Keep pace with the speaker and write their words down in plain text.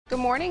Good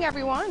morning,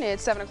 everyone.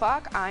 It's 7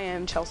 o'clock. I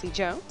am Chelsea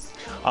Jones.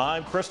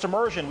 I'm Chris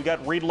Demersion. We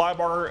got Reed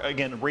Leibarger.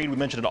 Again, Reed, we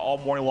mentioned it all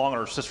morning long on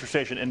our sister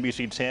station,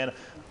 NBC 10.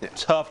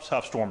 Tough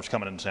storms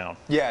coming into town.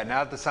 Yeah,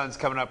 now that the sun's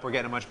coming up, we're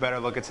getting a much better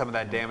look at some of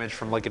that damage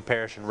from Lincoln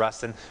Parish and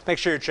Ruston. Make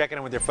sure you're checking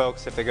in with your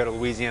folks if they go to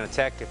Louisiana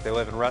Tech, if they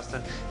live in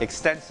Ruston.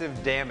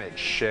 Extensive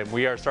damage, and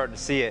we are starting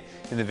to see it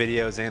in the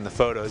videos and the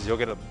photos. You'll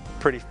get a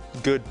pretty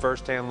good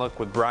first-hand look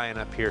with Brian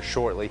up here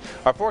shortly.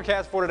 Our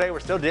forecast for today, we're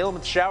still dealing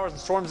with showers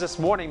and storms this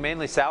morning,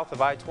 mainly south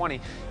of I-20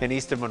 and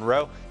east of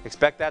Monroe.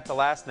 Expect that to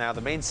last now.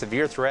 The main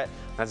severe threat,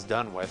 that's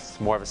done with.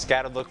 More of a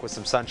scattered look with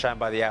some sunshine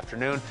by the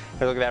afternoon.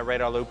 Take a look at that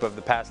radar loop of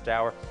the past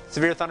hour.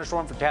 Severe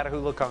thunderstorm for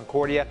Catahoula,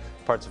 Concordia,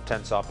 parts of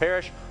Tensas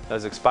Parish.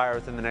 Those expire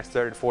within the next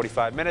 30 to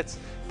 45 minutes.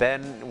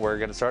 Then we're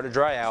going to start to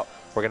dry out.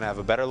 We're going to have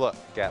a better look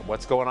at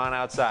what's going on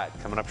outside.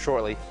 Coming up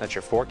shortly, that's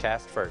your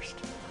forecast first.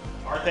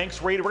 All right,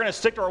 thanks, Reed. We're going to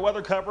stick to our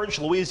weather coverage.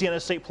 Louisiana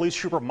State Police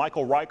Trooper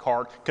Michael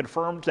Reichard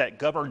confirmed that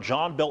Governor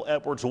John Bel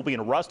Edwards will be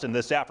in Ruston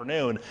this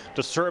afternoon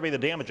to survey the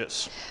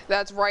damages.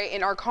 That's right,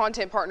 and our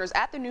content partners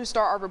at the News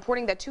Star are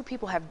reporting that 2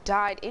 people have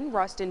died in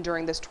Ruston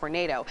during this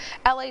tornado.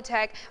 LA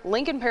Tech,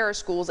 Lincoln Parish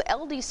Schools,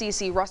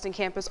 LDCC Ruston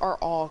campus are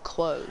all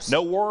closed.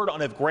 No word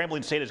on if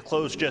Grambling State is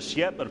closed just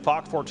yet, but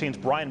Fox 14's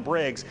Brian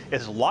Briggs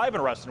is live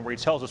in Ruston where he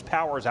tells us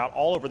power is out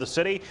all over the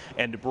city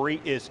and debris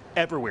is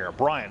everywhere.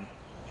 Brian.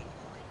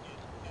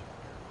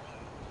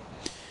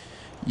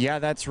 Yeah,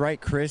 that's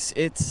right, Chris.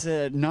 It's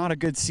not a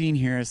good scene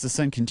here as the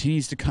sun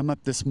continues to come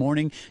up this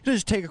morning.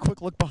 Just take a quick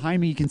look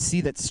behind me. You can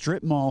see that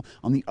strip mall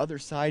on the other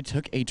side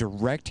took a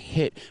direct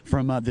hit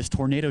from this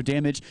tornado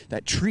damage.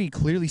 That tree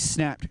clearly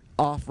snapped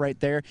off right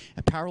there.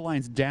 And power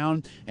lines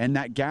down, and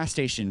that gas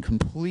station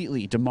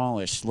completely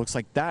demolished. Looks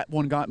like that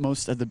one got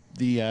most of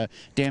the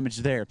damage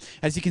there.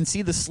 As you can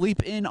see, the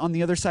Sleep Inn on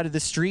the other side of the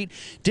street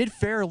did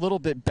fare a little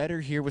bit better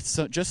here with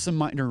just some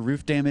minor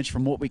roof damage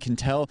from what we can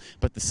tell,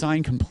 but the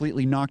sign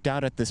completely knocked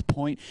out at this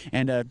point.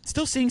 And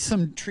still seeing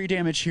some tree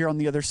damage here on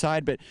the other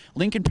side, but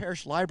Lincoln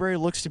Parish Library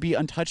looks to be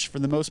untouched for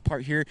the most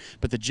part here,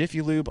 but the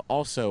Jiffy Lube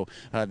also,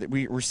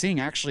 we're seeing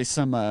actually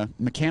some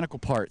mechanical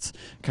parts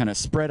kind of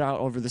spread out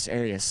over this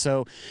area. So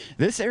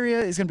this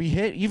area is going to be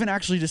hit. Even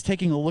actually just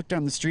taking a look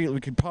down the street,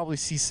 we could probably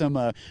see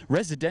some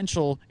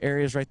residential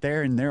areas right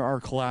there, and there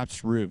are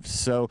collapsed roofs.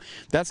 So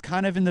that's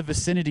kind of in the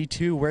vicinity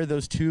too where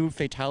those 2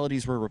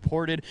 fatalities were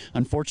reported,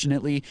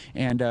 unfortunately,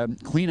 and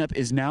cleanup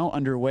is now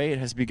underway. It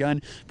has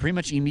begun pretty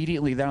much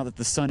immediately now that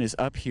the sun is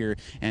up here,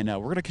 and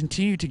we're going to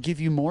continue to give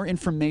you more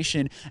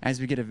information as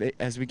we get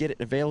it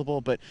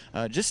available. But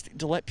just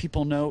to let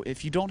people know,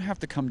 if you don't have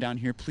to come down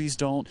here, please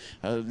don't.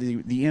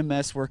 The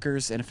EMS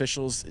workers and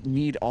officials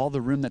need all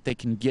the room that they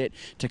can get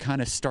to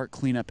kind of start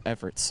cleanup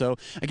efforts. So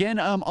again,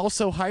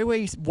 also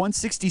Highway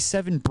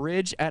 167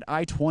 bridge at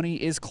I-20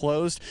 is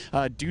closed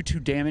due to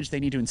damage. They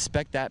need to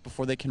inspect that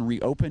before they can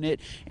reopen it,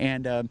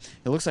 and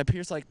it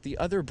appears like the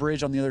other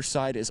bridge on the other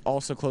side is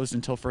also closed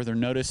until further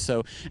notice.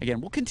 So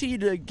again, we'll continue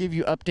to give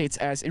you updates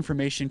as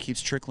information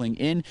keeps trickling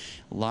in.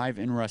 Live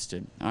in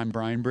Ruston, I'm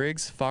Brian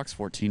Briggs, Fox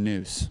 14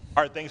 News.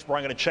 All right, thanks,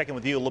 Brian. I'm going to check in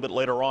with you a little bit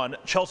later on.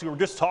 Chelsea, we were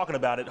just talking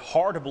about it.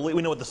 Hard to believe.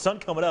 We know with the sun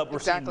coming up, we're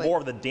seeing more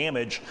of the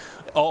damage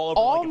all over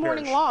Lincoln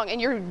morning Parish. long, and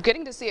you're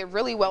getting to see it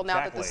really well now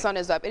that the sun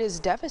is up. It is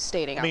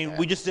devastating out there.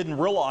 We just didn't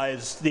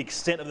realize the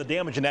extent of the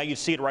damage, and now you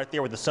see it right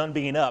there with the sun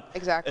being up.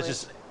 Exactly. It's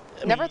just,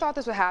 Never thought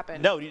this would happen.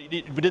 No, we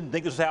didn't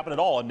think this would happen at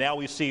all, and now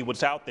we see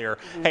what's out there.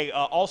 Hey,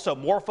 also,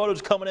 more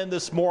photos coming in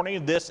this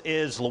morning. This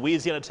is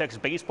Louisiana Tech's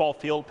baseball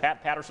field,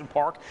 Pat Patterson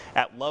Park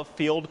at Love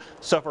Field.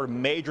 Suffered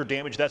major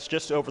damage. That's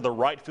just over the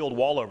right field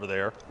wall over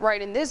there.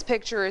 Right, and this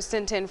picture is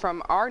sent in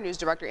from our news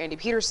director, Andy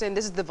Peterson.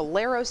 This is the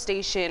Valero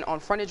station on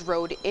Frontage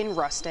Road in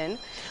Ruston.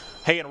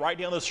 Hey, and right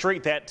down the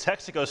street, that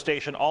Texaco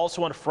station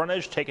also on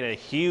frontage, taking a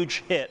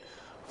huge hit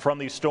from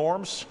these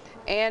storms.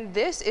 And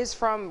this is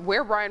from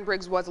where Brian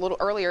Briggs was a little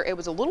earlier. It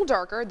was a little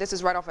darker. This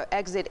is right off of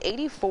exit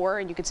 84,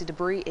 and you can see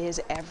debris is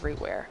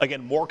everywhere.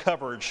 Again, more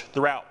coverage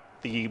throughout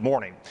the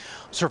morning.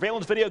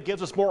 Surveillance video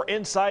gives us more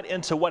insight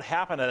into what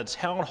happened at a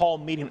town hall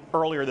meeting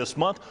earlier this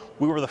month.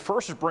 We were the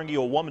first to bring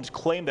you a woman's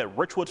claim that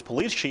Richwood's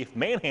police chief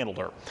manhandled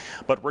her.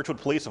 But Richwood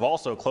police have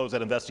also closed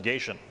that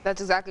investigation. That's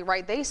exactly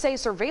right. They say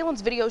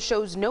surveillance video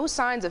shows no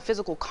signs of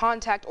physical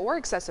contact or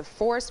excessive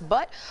force,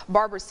 but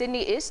Barbara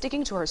Sidney is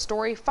sticking to her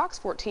story. Fox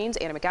 14's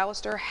Anna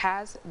McAllister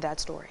has that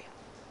story.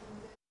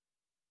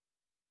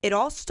 It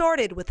all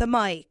started with a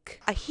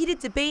mic. A heated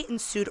debate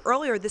ensued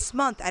earlier this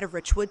month at a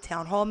Richwood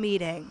town hall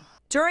meeting.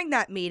 During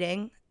that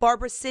meeting,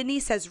 Barbara Sidney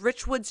says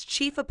Richwood's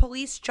chief of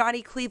police,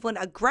 Johnny Cleveland,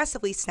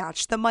 aggressively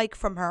snatched the mic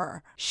from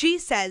her. She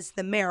says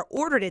the mayor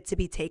ordered it to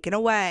be taken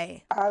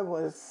away. I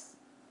was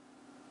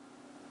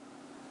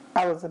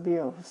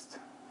abused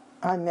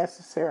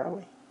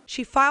unnecessarily.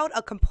 She filed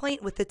a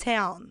complaint with the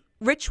town.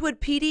 Richwood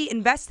PD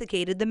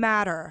investigated the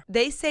matter.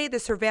 They say the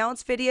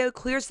surveillance video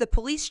clears the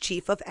police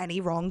chief of any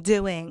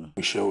wrongdoing.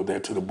 We showed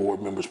that to the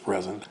board members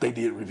present. They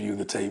did review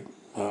the tape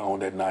on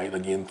that night,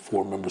 again,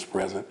 4 members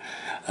present,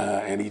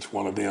 and each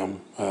one of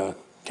them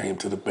came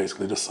to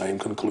basically the same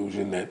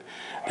conclusion that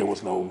there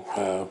was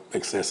no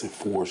excessive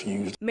force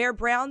used. Mayor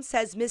Brown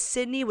says Ms.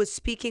 Sidney was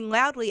speaking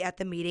loudly at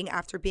the meeting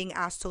after being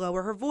asked to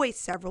lower her voice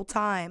several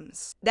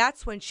times.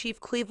 That's when Chief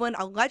Cleveland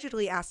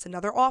allegedly asked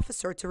another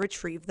officer to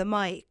retrieve the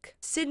mic.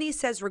 Sidney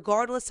says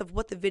regardless of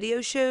what the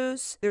video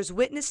shows, there's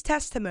witness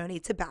testimony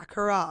to back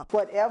her up.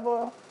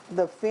 Whatever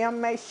the film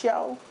may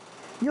show,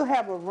 you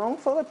have a room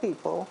full of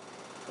people,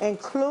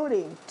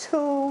 including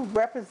 2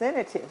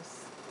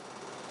 representatives,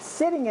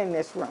 sitting in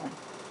this room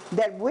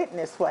that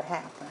witnessed what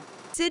happened.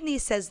 Sidney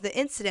says the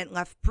incident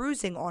left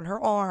bruising on her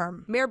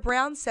arm. Mayor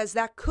Brown says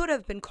that could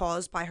have been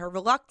caused by her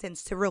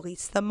reluctance to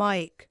release the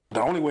mic.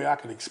 The only way I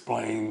can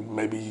explain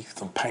maybe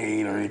some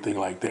pain or anything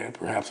like that,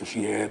 perhaps if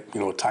she had,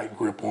 a tight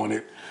grip on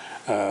it,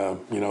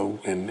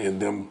 and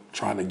them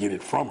trying to get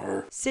it from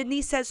her.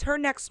 Sidney says her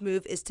next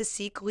move is to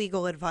seek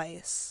legal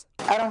advice.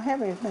 I don't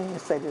have anything to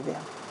say to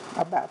them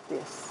about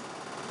this.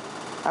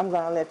 I'm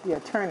going to let the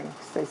attorney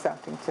say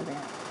something to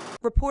them.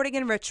 Reporting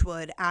in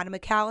Richwood, Adam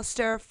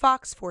McAllister,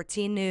 Fox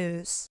 14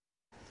 News.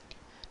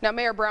 Now,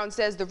 Mayor Brown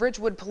says the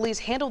Ridgewood police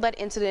handled that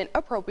incident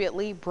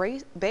appropriately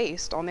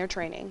based on their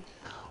training.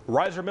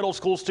 Reiser Middle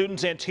School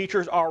students and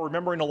teachers are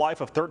remembering the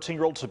life of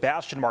 13-year-old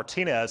Sebastian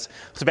Martinez.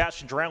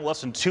 Sebastian drowned less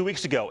than 2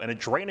 weeks ago in a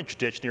drainage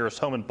ditch near his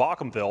home in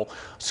Bochamville.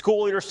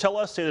 School leaders tell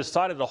us they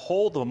decided to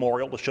hold the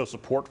memorial to show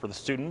support for the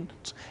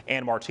students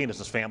and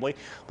Martinez's family.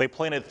 They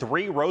planted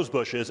 3 rose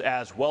bushes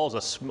as well as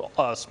a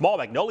small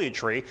magnolia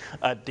tree,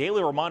 a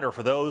daily reminder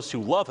for those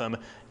who love him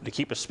to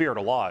keep his spirit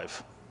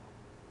alive.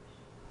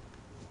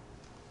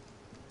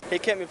 He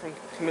kept me from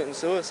committing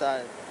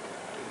suicide.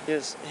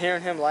 Just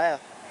hearing him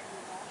laugh.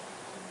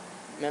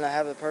 Man, I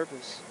have a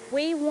purpose.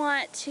 We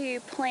want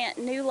to plant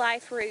new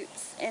life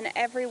roots in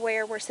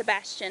everywhere where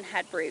Sebastian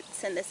had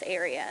roots in this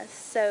area.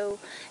 So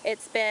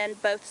it's been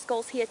both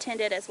schools he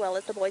attended as well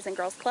as the Boys and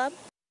Girls Club.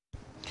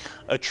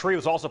 A tree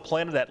was also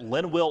planted at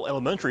Linville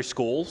Elementary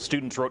School.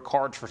 Students wrote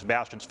cards for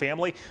Sebastian's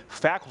family.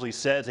 Faculty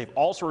says they've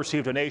also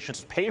received donations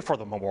to pay for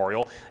the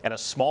memorial and a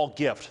small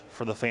gift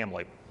for the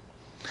family.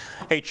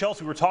 Hey,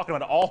 Chelsea, we were talking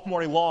about it all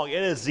morning long.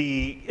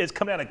 It's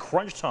coming down to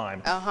crunch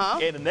time.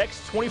 In the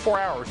next 24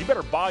 hours, you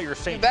better buy your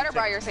St. Jude tickets.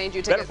 Buy your St.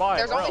 Jude tickets.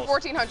 There's only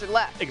 1,400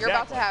 left. Exactly. You're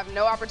about to have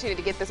no opportunity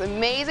to get this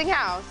amazing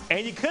house.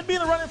 And you could be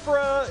in the running for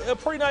a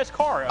pretty nice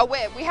car. A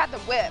whip. We had the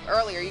whip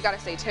earlier. You got to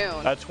stay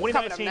tuned.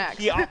 2019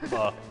 Kia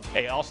Optima.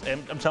 Hey, I'm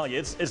telling you,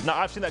 it's not.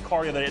 I've seen that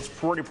car the other day. It's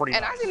pretty nice.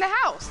 And I've seen the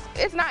house.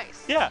 It's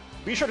nice. Yeah.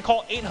 Be sure to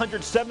call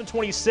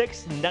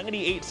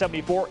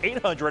 800-726-9874.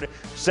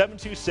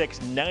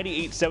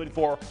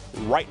 800-726-9874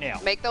 right now.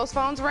 Make those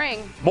phones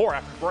ring. More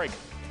after the break.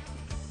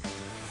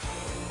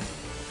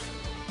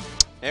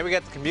 And we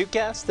got the commute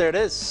gas. There it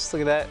is.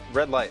 Look at that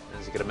red light,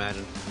 as you can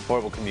imagine.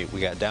 Horrible commute.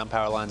 We got down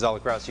power lines all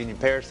across Union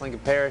Parish,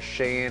 Lincoln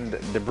Parish, and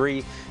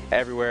debris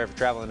everywhere if you're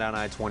traveling down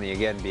I-20.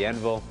 Again,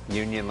 Bienville,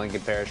 Union, Lincoln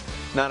Parish.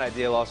 Not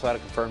ideal. Also had a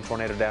confirmed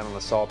tornado down in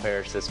LaSalle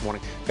Parish this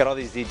morning. Got all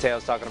these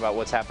details talking about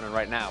what's happening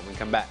right now when we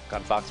come back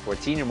on Fox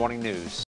 14, your morning news.